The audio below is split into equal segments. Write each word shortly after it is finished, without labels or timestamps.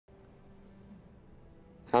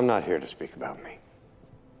I'm not here to speak about me.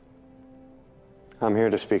 I'm here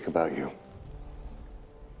to speak about you.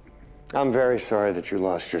 I'm very sorry that you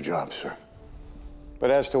lost your job, sir.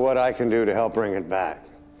 But as to what I can do to help bring it back,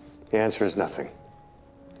 the answer is nothing.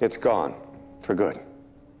 It's gone, for good.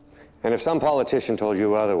 And if some politician told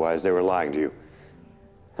you otherwise, they were lying to you.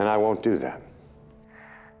 And I won't do that.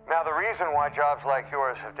 Now, the reason why jobs like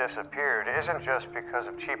yours have disappeared isn't just because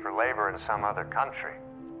of cheaper labor in some other country.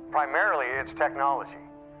 Primarily, it's technology.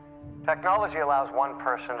 Technology allows one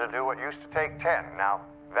person to do what used to take 10. Now,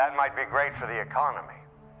 that might be great for the economy,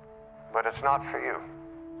 but it's not for you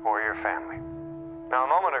or your family. Now, a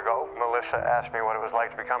moment ago, Melissa asked me what it was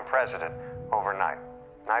like to become president overnight.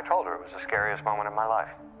 And I told her it was the scariest moment of my life.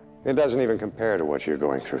 It doesn't even compare to what you're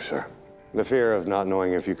going through, sir. The fear of not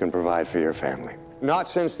knowing if you can provide for your family. Not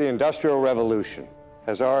since the Industrial Revolution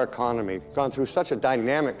has our economy gone through such a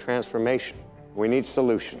dynamic transformation. We need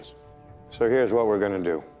solutions. So here's what we're going to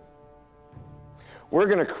do. We're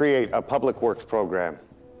going to create a public works program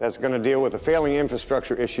that's going to deal with the failing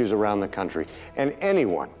infrastructure issues around the country. And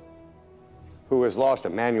anyone who has lost a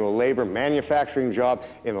manual labor manufacturing job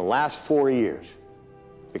in the last 4 years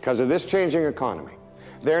because of this changing economy,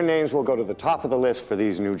 their names will go to the top of the list for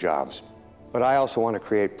these new jobs. But I also want to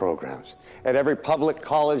create programs at every public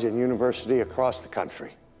college and university across the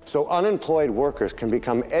country so unemployed workers can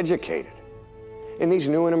become educated in these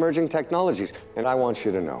new and emerging technologies. And I want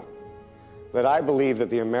you to know that I believe that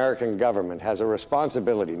the American government has a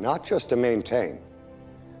responsibility not just to maintain,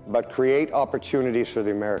 but create opportunities for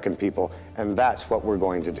the American people, and that's what we're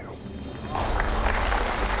going to do.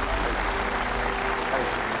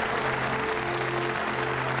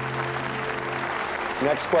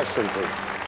 Next question, please.